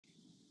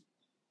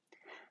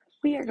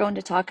We are going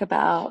to talk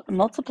about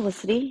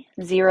multiplicity,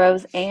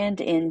 zeros,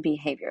 and in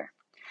behavior.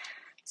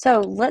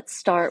 So let's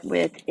start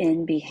with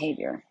in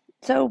behavior.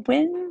 So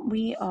when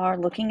we are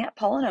looking at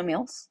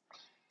polynomials,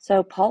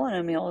 so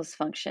polynomials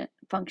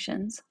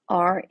functions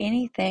are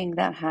anything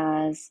that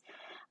has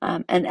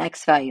an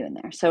x value in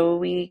there. So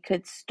we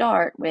could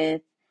start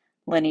with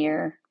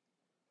linear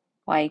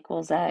y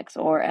equals x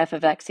or f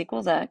of x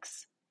equals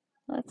x.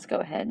 Let's go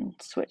ahead and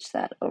switch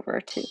that over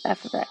to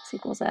f of x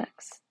equals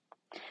x.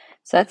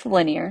 So that's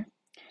linear.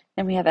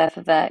 Then we have f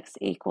of x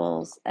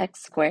equals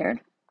x squared.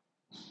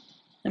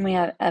 Then we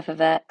have f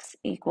of x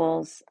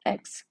equals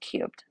x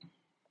cubed.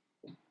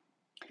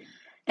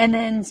 And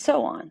then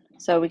so on.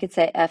 So we could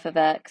say f of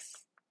x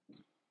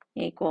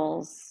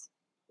equals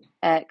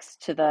x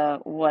to the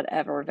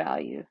whatever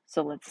value.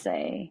 So let's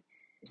say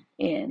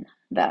in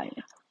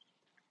value.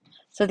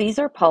 So these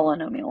are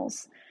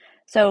polynomials.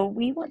 So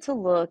we want to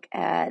look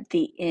at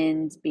the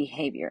ins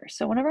behavior.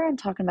 So whenever I'm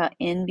talking about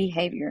in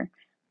behavior,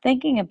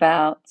 thinking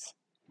about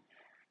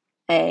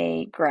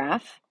a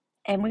graph,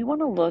 and we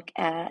want to look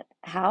at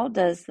how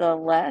does the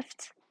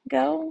left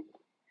go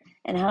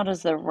and how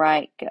does the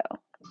right go.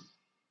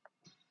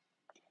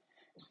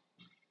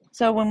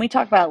 So when we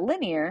talk about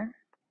linear,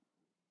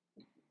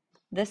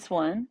 this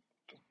one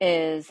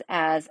is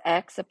as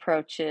x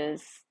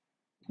approaches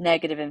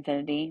negative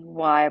infinity,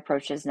 y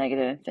approaches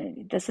negative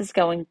infinity. This is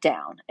going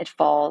down. It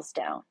falls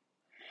down.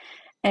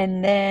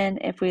 And then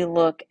if we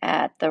look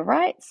at the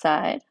right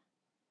side,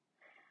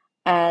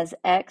 as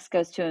x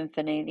goes to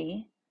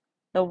infinity,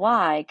 the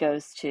y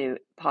goes to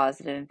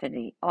positive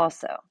infinity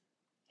also.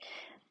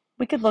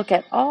 We could look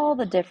at all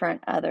the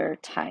different other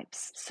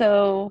types.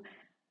 So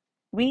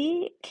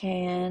we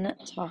can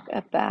talk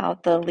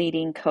about the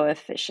leading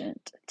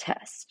coefficient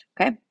test,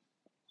 okay?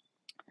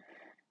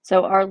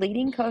 So our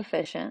leading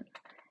coefficient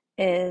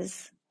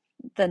is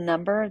the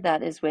number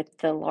that is with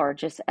the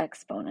largest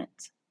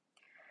exponent.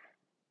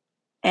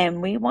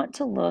 And we want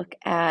to look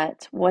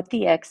at what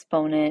the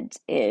exponent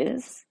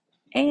is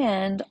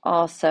and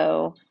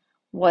also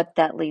what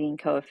that leading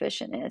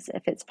coefficient is,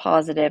 if it's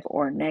positive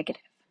or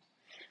negative.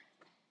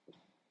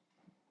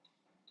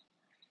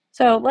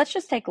 So let's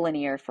just take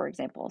linear, for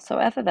example. So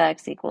f of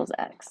x equals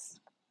x.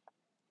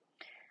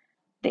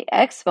 The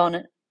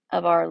exponent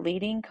of our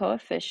leading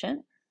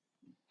coefficient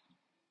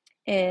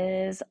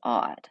is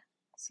odd.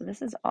 So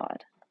this is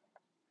odd.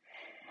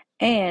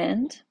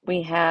 And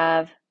we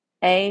have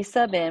a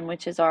sub n,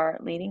 which is our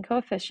leading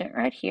coefficient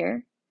right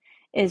here,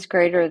 is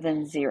greater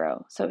than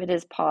 0. So it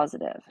is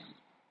positive.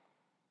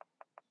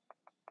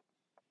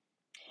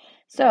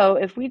 So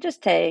if we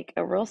just take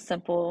a real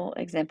simple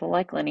example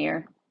like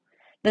linear,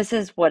 this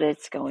is what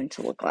it's going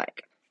to look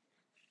like.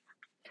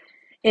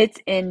 Its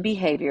in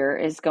behavior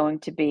is going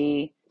to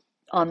be,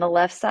 on the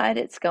left side,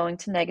 it's going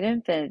to negative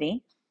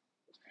infinity,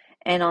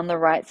 and on the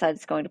right side,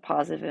 it's going to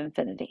positive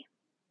infinity.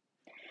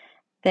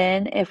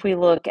 Then if we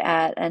look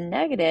at a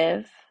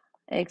negative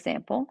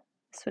example,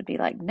 this would be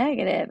like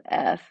negative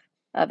f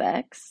of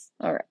x,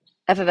 or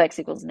f of x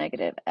equals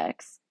negative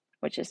x,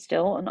 which is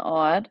still an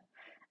odd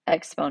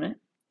exponent.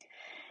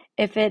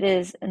 If it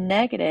is a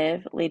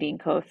negative leading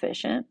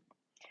coefficient,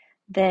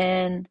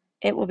 then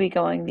it will be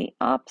going the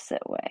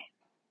opposite way.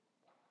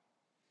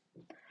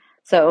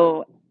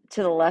 So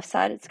to the left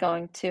side, it's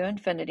going to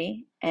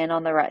infinity, and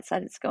on the right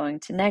side, it's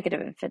going to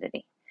negative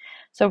infinity.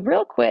 So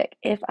real quick,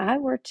 if I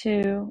were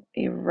to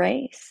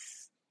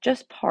erase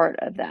just part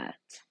of that,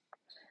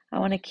 I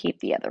want to keep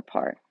the other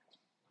part.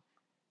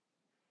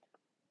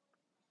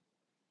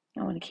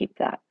 I want to keep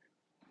that.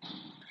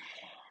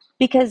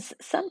 Because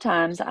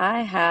sometimes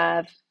I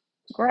have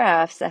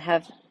graphs that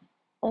have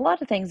a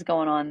lot of things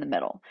going on in the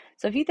middle.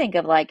 So if you think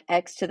of like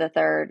x to the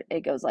third,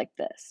 it goes like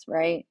this,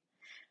 right?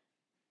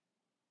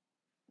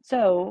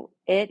 So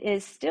it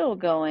is still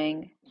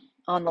going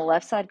on the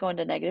left side going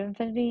to negative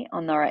infinity,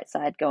 on the right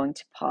side going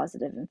to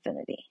positive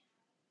infinity.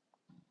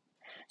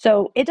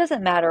 So it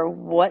doesn't matter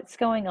what's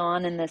going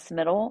on in this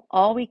middle.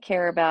 All we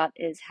care about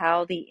is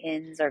how the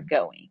ends are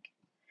going.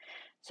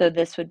 So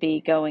this would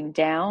be going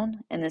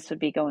down and this would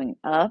be going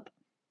up.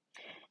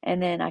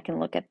 And then I can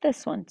look at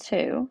this one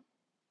too.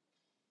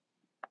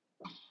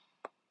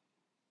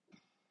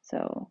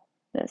 So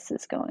this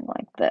is going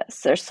like this.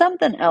 There's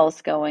something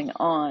else going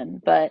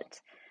on, but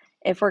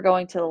if we're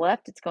going to the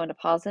left, it's going to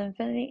positive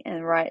infinity, and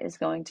the right is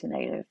going to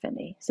negative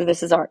infinity. So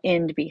this is our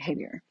end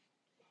behavior.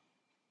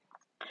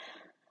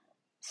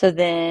 So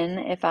then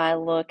if I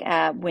look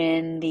at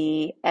when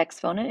the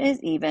exponent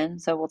is even,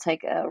 so we'll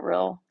take a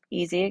real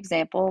easy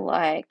example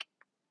like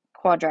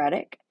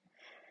quadratic.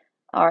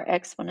 Our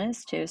exponent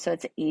is 2, so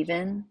it's an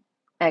even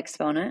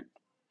exponent.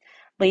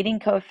 Leading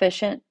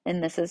coefficient,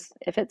 and this is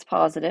if it's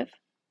positive.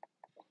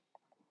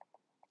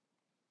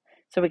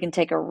 So we can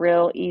take a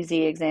real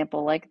easy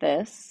example like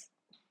this.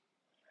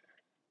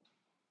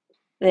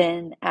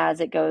 Then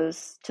as it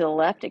goes to the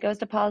left, it goes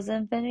to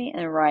positive infinity,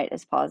 and the right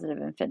is positive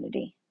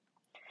infinity.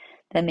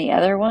 Then the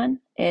other one,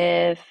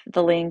 if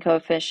the leading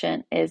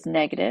coefficient is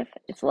negative,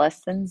 it's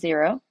less than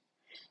 0,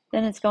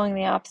 then it's going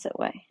the opposite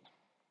way.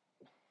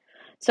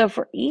 So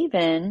for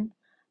even,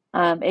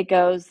 it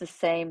goes the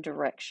same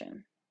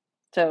direction.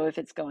 So if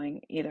it's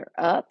going either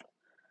up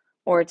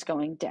or it's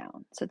going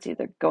down. So it's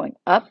either going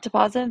up to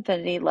positive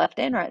infinity, left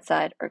and right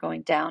side, or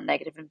going down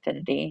negative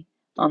infinity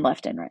on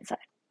left and right side.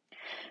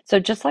 So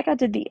just like I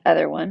did the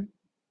other one,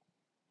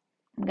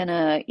 I'm going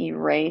to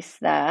erase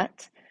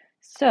that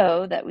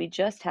so that we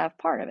just have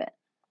part of it.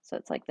 So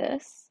it's like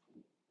this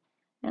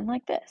and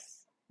like this.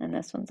 And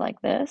this one's like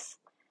this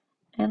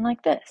and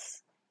like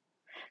this.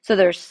 So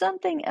there's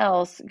something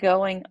else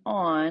going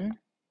on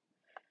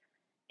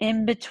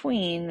in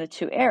between the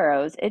two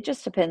arrows. It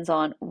just depends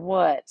on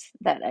what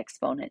that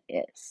exponent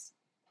is.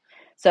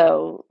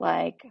 So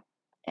like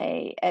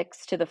a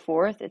x to the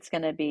fourth, it's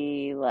going to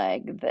be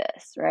like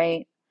this,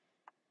 right?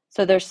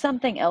 So there's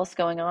something else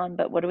going on,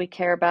 but what do we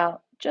care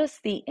about?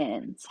 Just the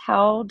ends.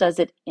 How does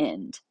it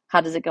end? How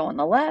does it go on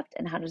the left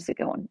and how does it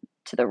go on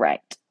to the right?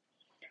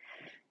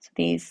 So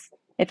these,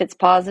 if it's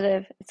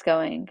positive, it's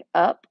going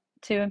up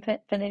to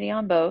infinity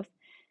on both.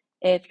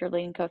 If your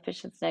leading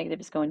coefficient's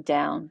negative, it's going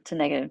down to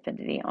negative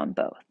infinity on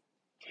both.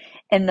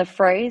 And the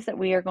phrase that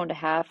we are going to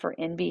have for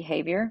end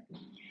behavior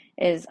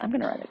is, I'm going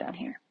to write it down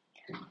here.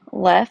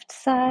 Left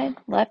side,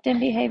 left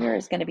end behavior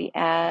is going to be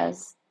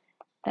as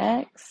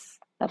x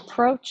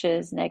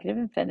approaches negative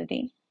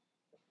infinity,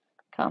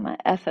 comma,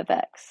 f of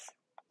x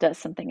does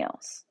something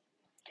else.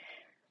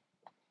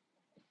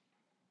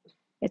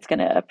 It's going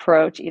to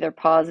approach either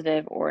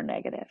positive or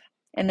negative.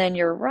 And then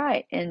your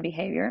right end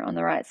behavior on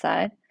the right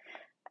side,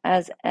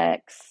 as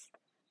x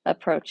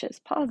approaches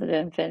positive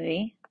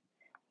infinity,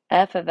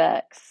 f of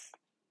x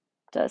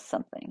does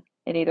something.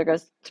 It either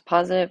goes to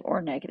positive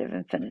or negative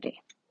infinity.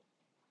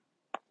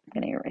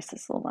 I'm going to erase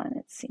this little line,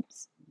 it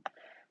seems.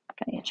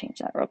 I need to change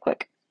that real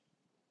quick.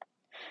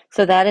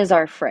 So that is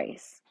our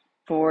phrase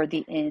for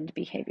the end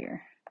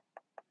behavior.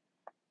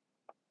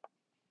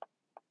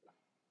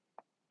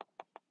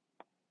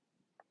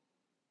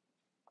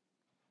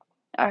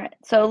 All right,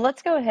 so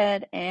let's go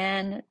ahead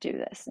and do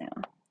this now.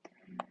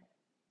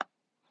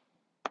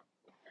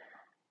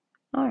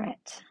 All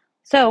right,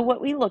 so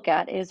what we look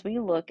at is we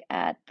look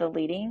at the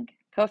leading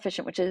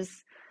coefficient, which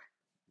is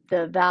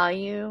the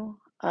value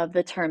of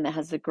the term that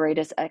has the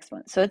greatest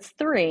exponent. So it's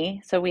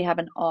 3, so we have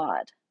an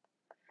odd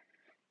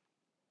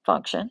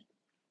function.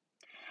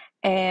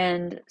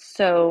 And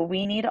so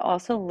we need to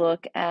also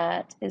look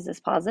at, is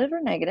this positive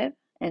or negative?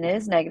 And it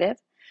is negative.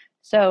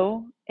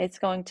 So it's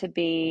going to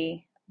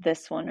be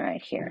this one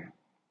right here.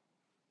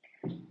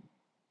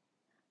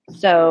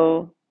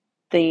 So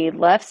the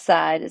left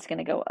side is going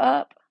to go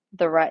up,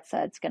 the right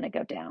side is going to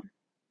go down.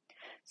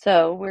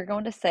 So we're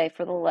going to say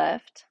for the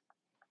left,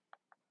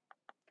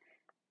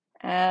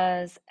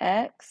 as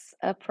x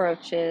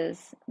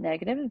approaches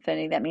negative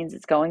infinity, that means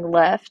it's going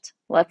left,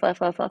 left,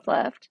 left, left, left,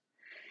 left.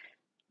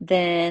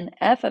 Then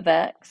f of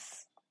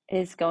x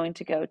is going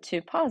to go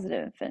to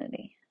positive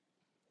infinity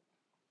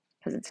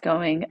because it's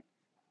going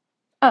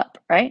up,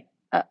 right?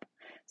 Up.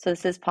 So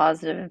this is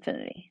positive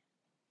infinity.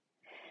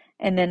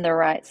 And then the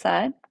right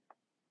side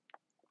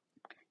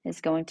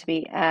is going to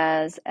be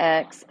as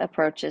x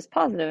approaches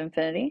positive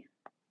infinity,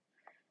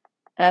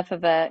 f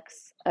of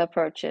x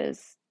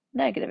approaches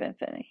negative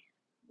infinity.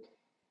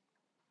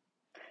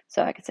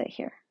 So I could say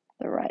here,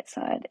 the right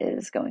side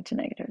is going to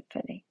negative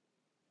infinity.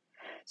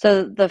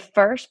 So the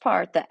first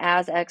part, the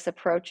as x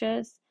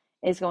approaches,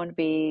 is going to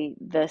be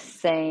the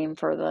same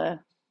for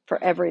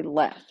every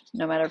left,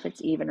 no matter if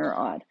it's even or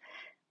odd.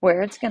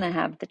 Where it's going to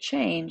have the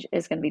change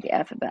is going to be the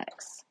f of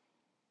x.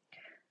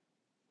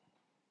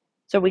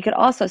 So we could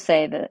also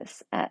say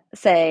this,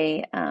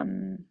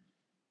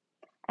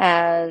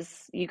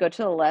 as you go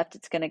to the left,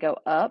 it's going to go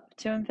up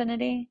to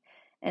infinity,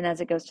 and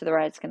as it goes to the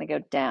right, it's going to go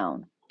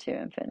down to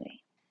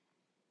infinity.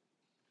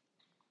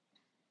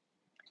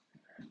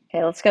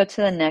 Okay, let's go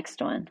to the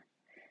next one.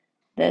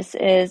 This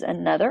is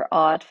another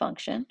odd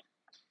function,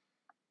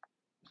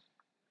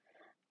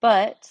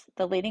 but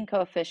the leading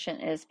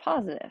coefficient is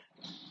positive.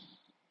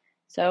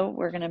 So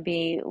we're going to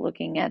be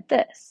looking at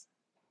this.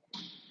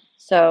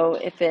 So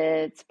if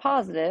it's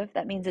positive,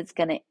 that means it's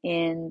going to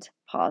end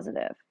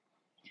positive.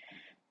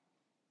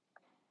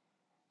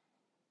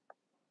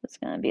 It's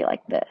going to be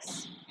like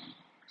this.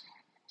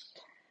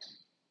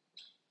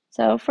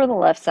 So for the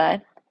left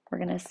side, we're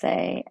going to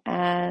say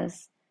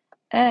as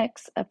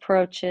x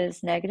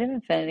approaches negative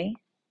infinity,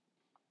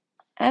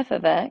 f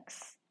of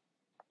x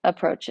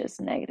approaches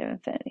negative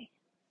infinity.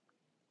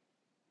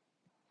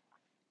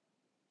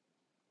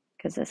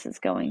 Because this is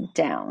going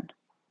down.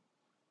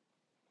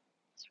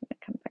 So we're going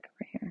to come back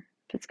over here.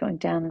 If it's going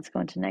down, it's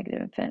going to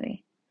negative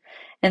infinity.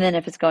 And then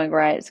if it's going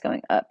right, it's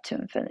going up to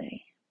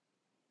infinity.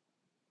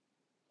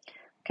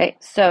 Okay,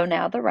 so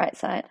now the right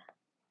side.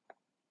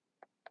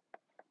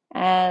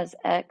 As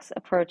x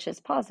approaches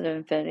positive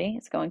infinity,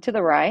 it's going to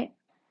the right.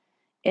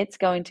 It's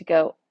going to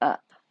go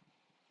up.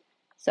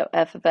 So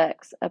f of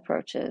x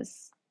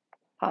approaches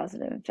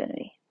positive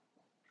infinity.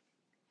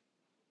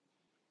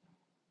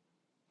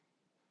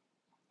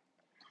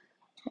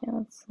 Okay,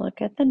 let's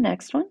look at the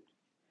next one.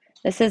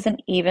 This is an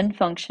even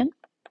function,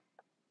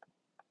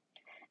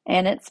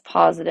 and it's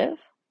positive.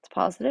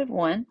 positive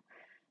 1.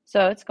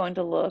 So it's going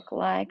to look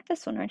like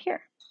this one right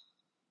here.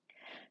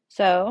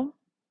 So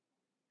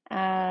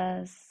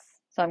I'm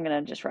going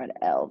to just write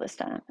L this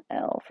time,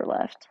 L for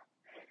left.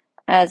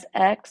 As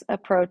x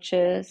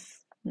approaches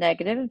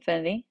negative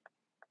infinity,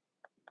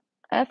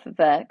 f of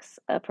x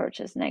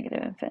approaches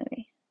negative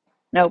infinity.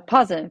 No,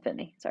 positive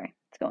infinity. Sorry,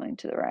 it's going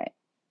to the right.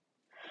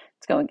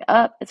 It's going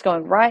up, it's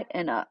going right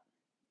and up.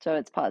 So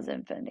it's positive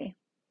infinity.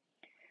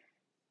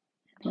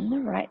 On the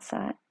right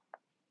side,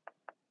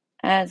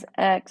 as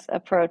x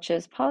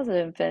approaches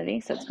positive infinity,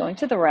 so it's going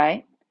to the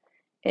right,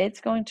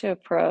 it's going to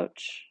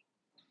approach,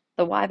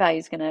 the y value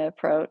is going to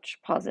approach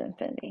positive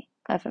infinity.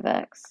 F of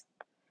x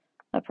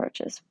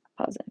approaches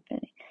positive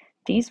infinity.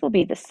 These will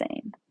be the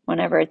same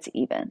whenever it's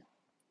even.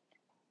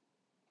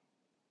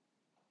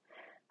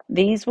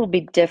 These will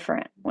be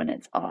different when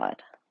it's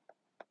odd.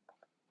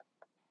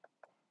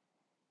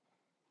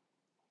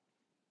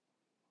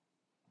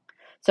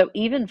 So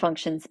even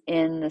functions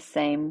in the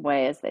same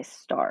way as they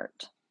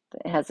start.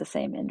 It has the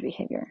same end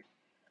behavior.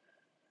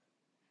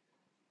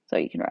 So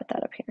you can write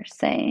that up here,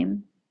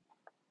 same.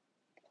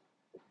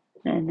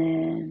 And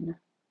then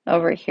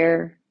over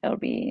here, it'll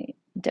be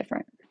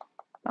different.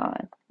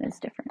 Odd is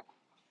different.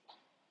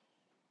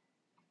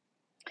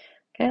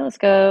 Okay, let's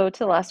go to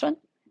the last one.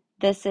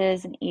 This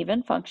is an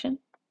even function.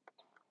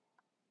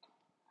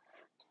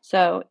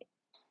 So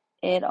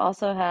it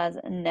also has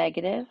a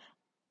negative.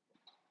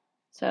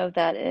 So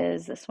that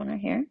is this one right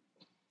here.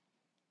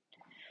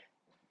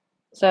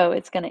 So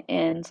it's going to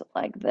end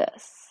like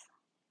this.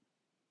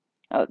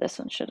 Oh, this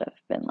one should have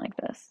been like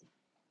this.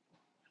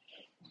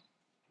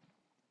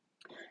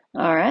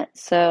 All right,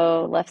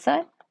 so left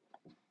side.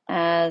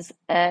 As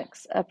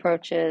x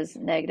approaches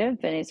negative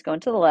infinity, it's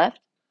going to the left.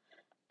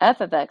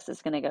 F of x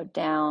is going to go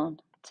down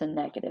to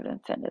negative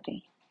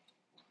infinity.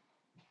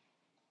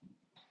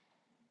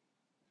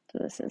 So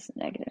this is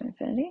negative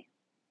infinity.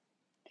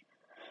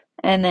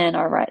 And then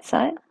our right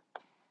side,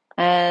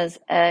 as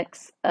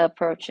x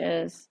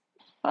approaches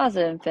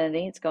positive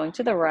infinity, it's going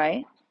to the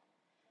right.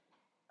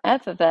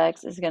 F of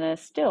x is going to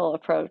still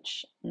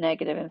approach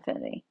negative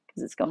infinity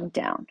because it's going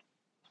down.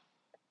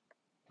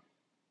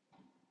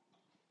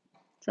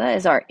 So that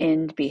is our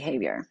end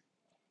behavior.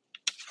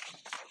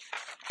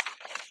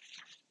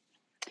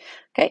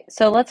 Okay,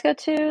 so let's go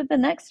to the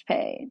next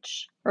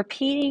page.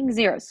 Repeating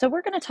zeros. So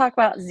we're going to talk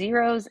about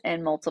zeros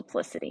and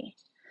multiplicity.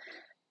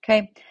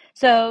 Okay,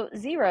 so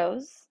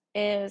zeros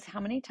is how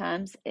many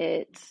times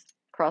it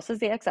crosses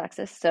the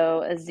x-axis.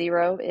 So a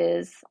 0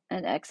 is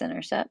an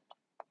x-intercept.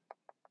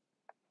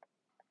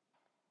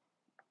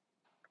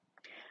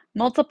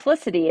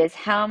 Multiplicity is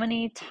how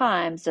many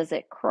times does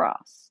it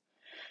cross.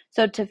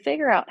 So to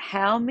figure out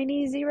how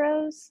many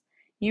zeros,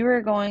 you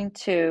are going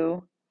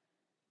to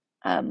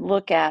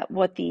look at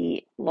what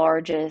the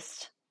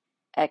largest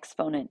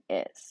exponent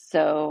is.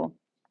 So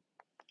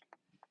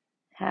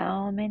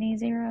how many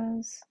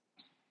zeros?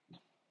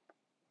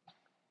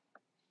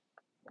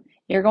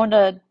 You're going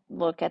to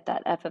look at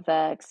that f of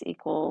x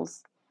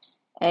equals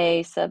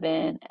a sub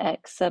n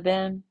x sub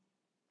n,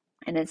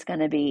 and it's going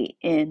to be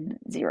in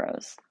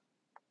zeros.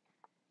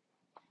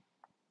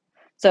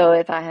 So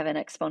if I have an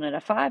exponent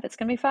of 5, it's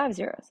going to be 5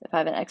 zeros. If I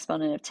have an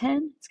exponent of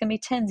 10, it's going to be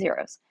 10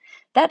 zeros.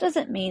 That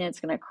doesn't mean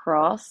it's going to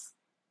cross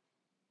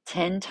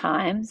 10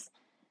 times.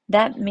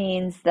 That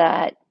means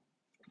that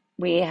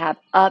we have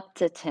up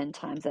to 10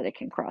 times that it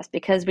can cross,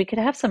 because we could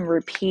have some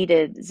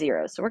repeated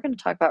zeros. So we're going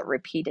to talk about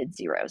repeated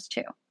zeros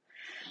too.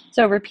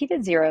 So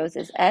repeated zeros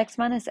is x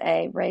minus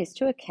a raised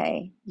to a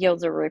k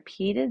yields a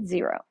repeated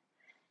zero.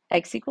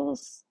 X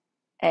equals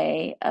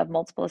a of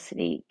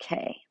multiplicity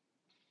k.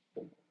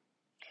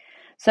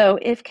 So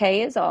if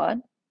k is odd,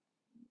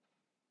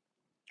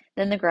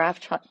 then the graph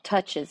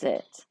touches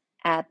it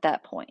at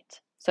that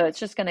point. So it's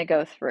just going to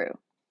go through.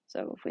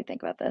 So if we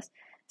think about this,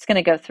 it's going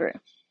to go through.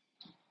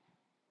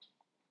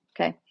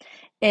 Okay.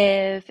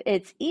 If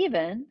it's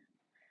even,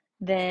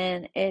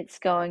 then it's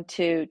going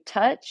to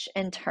touch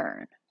and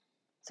turn.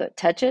 So it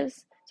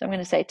touches. So I'm going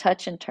to say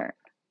touch and turn.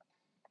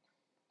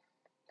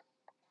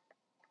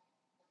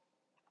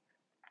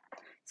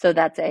 So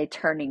that's a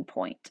turning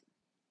point,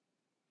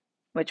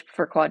 which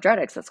for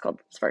quadratics, that's called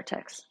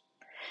vertex.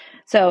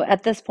 So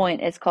at this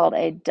point, it's called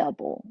a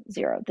double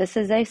zero. This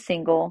is a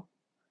single.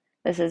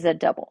 This is a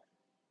double.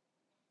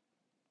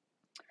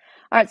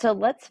 All right, so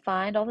let's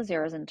find all the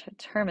zeros and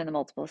determine the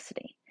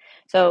multiplicity.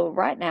 So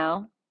right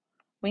now,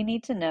 we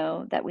need to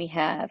know that we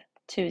have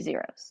 2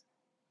 zeros.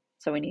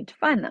 So we need to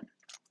find them.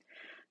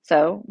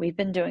 So we've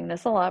been doing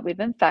this a lot. We've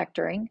been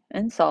factoring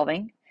and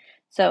solving.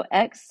 So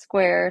x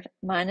squared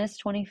minus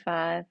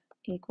 25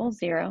 equals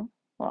 0.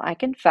 Well, I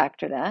can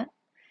factor that.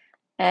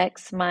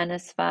 X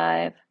minus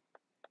 5,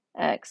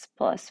 x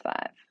plus 5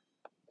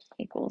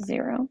 equals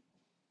 0.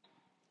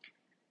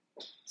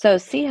 So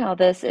see how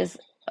this is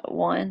a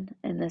 1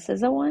 and this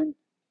is a 1?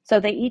 So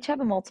they each have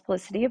a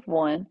multiplicity of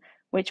 1,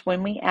 which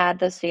when we add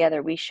those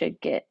together, we should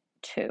get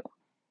 2.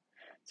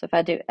 So if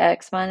I do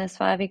x minus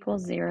 5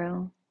 equals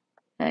 0,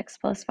 x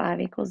plus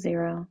 5 equals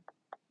 0,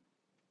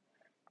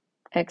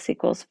 x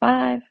equals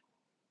 5,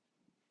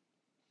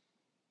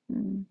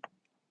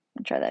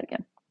 I'll try that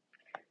again.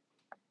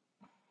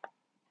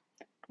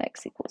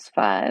 X equals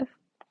 5.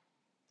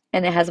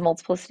 And it has a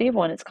multiplicity of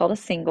 1. It's called a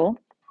single.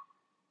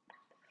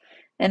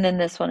 And then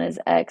this one is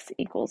x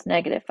equals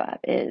negative 5.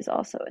 It is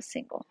also a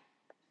single.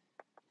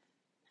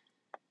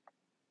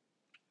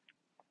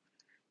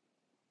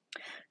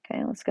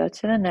 Okay, let's go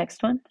to the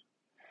next one.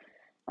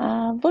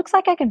 Looks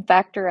like I can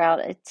factor out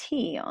a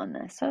t on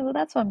this. So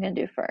that's what I'm going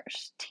to do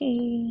first.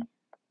 T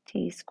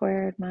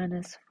squared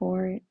minus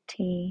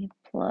 4t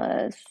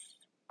plus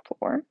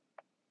 4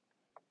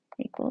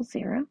 equals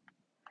 0.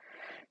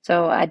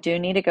 So I do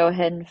need to go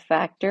ahead and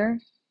factor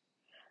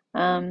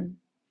the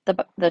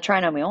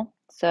trinomial.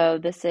 So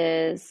this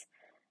is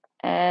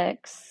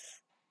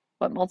x,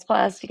 what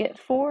multiplies to get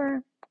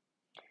 4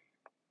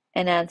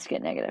 and adds to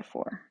get negative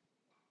 4.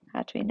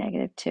 Have to be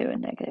negative 2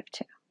 and negative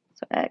 2.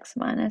 So x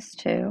minus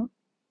 2,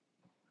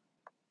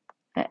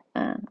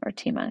 or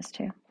t minus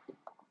 2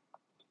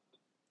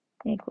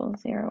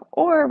 equals 0.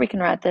 Or we can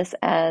write this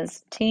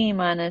as t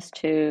minus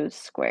 2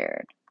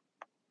 squared.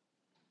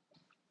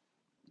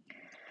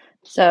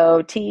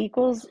 So t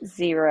equals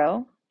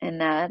 0, and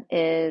that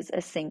is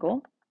a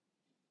single.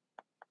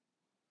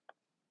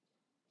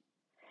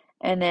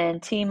 And then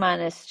t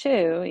minus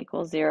 2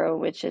 equals 0,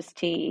 which is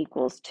t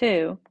equals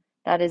 2.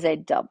 That is a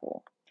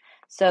double.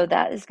 So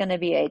that is going to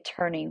be a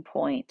turning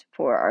point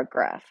for our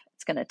graph.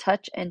 It's going to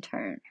touch and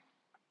turn.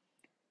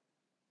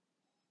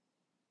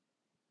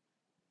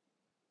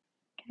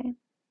 Okay.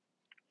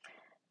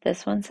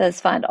 This one says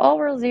find all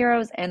real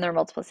zeros and their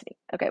multiplicity.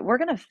 Okay, we're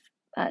going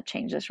to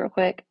change this real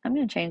quick. I'm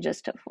going to change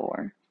this to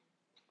 4.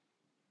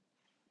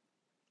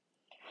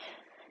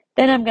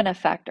 Then I'm going to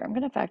factor. I'm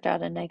going to factor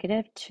out a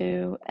negative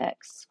 2x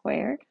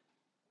squared.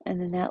 And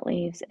then that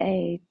leaves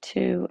a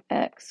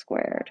 2x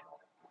squared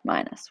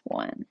minus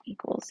 1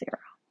 equals 0.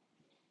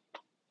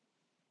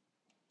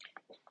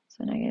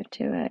 So negative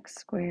 2x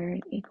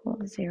squared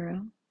equals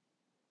 0.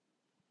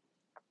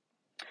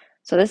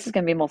 So this is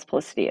going to be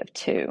multiplicity of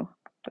 2.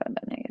 Divided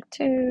by negative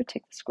 2,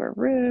 take the square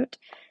root,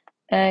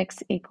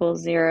 x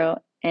equals 0,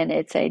 and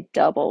it's a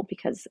double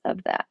because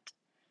of that.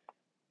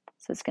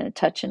 So it's going to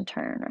touch and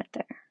turn right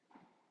there.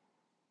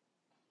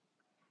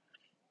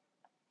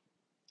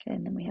 Okay,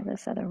 and then we have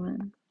this other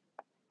one.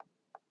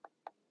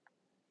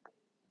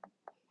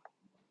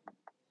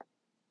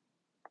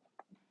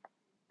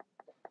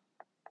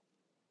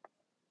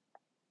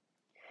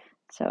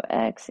 So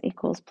x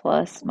equals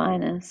plus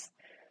minus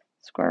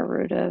square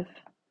root of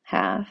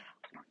half,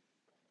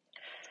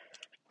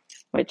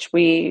 which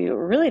we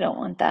really don't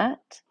want that.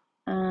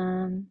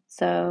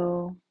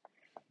 So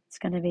it's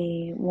going to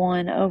be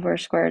 1 over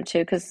square root of 2,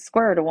 because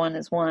square root of 1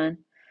 is 1.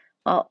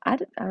 Well, I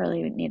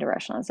really need to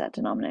rationalize that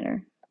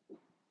denominator.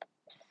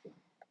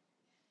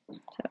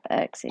 So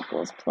x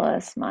equals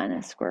plus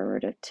minus square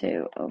root of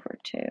 2 over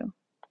 2.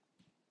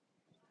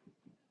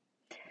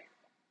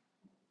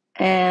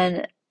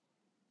 And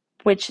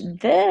which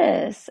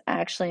this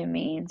actually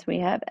means we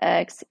have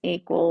x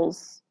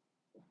equals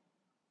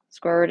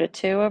square root of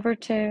 2 over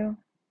 2,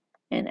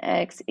 and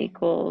x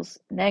equals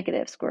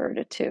negative square root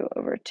of 2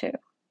 over 2.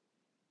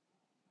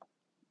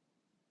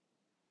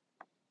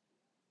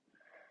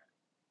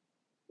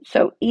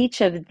 So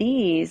each of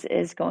these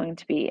is going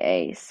to be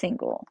a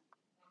single.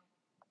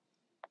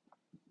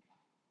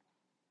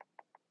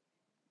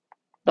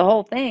 The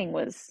whole thing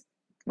was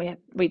we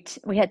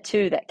had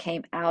 2 that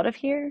came out of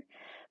here,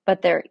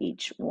 but they're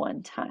each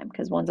one time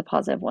because one's a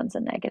positive, one's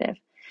a negative.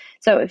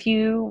 So if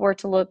you were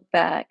to look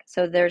back,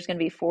 so there's going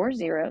to be 4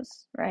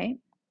 zeros, right?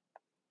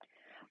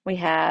 We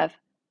have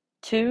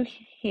 2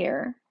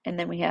 here, and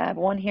then we have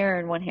 1 here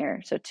and 1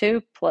 here. So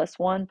 2 plus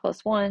 1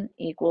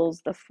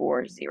 equals the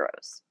 4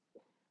 zeros.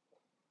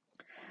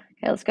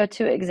 Okay, let's go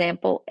to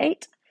example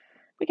 8.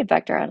 We can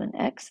factor out an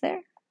x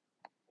there.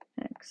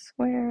 X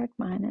squared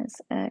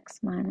minus x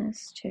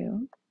minus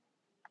 2.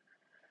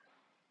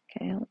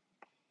 Okay,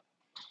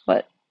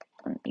 what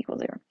equals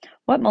 0?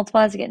 What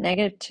multiplies to get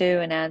negative 2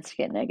 and adds to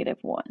get negative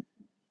 1? It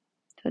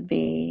would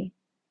be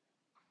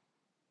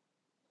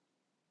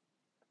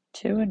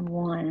 2 and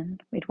 1.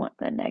 We'd want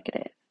the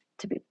negative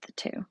to be the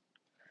 2.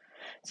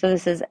 So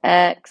this is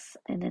x,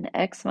 and then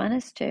x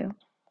minus 2,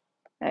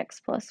 x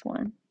plus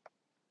 1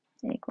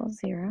 equals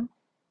 0.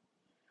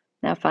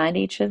 Now find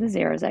each of the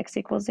zeros. X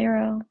equals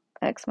 0,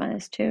 x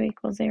minus 2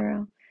 equals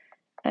 0,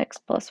 x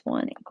plus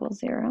 1 equals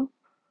 0.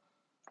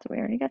 So we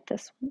already got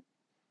this one.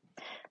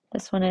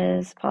 This one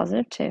is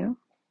positive 2.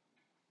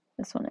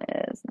 This one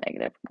is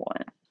negative 1.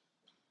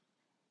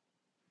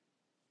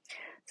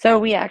 So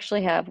we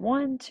actually have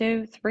 1,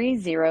 2, 3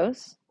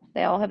 zeros.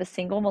 They all have a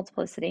single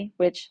multiplicity,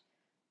 which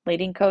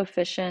leading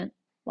coefficient,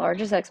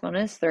 largest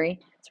exponent is 3.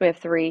 So we have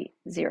 3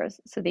 zeros.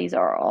 So these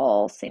are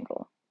all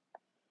single.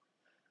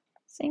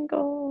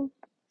 Single,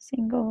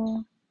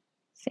 single,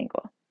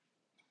 single,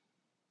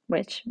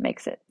 which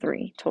makes it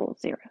 3 total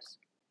zeros.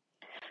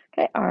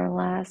 Okay, our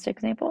last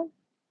example.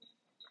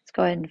 Let's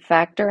go ahead and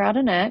factor out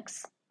an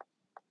x.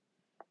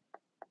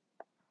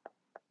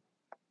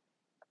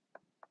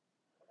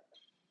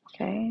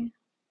 Okay,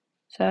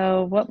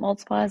 So what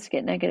multiplies to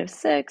get negative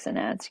 6 and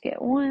adds to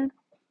get 1?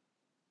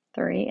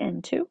 3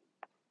 and 2.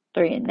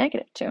 3 and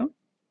negative 2.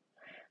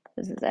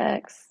 This is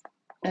x.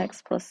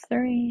 X plus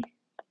 3,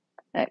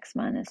 x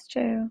minus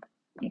 2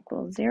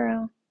 equals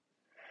 0.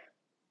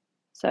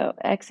 So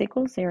x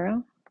equals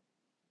 0.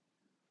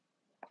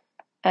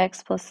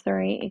 X plus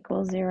 3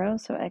 equals 0,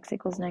 so x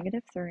equals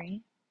negative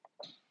 3.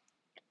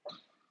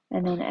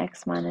 And then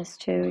x minus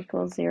 2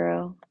 equals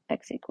 0,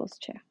 x equals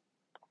 2.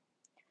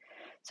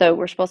 So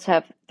we're supposed to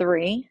have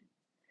 3.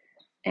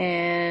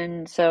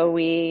 And so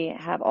we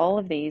have all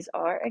of these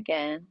are,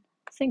 again,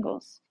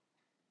 singles.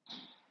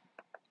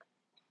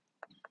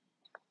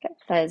 Okay,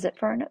 that is it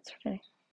for our notes for today.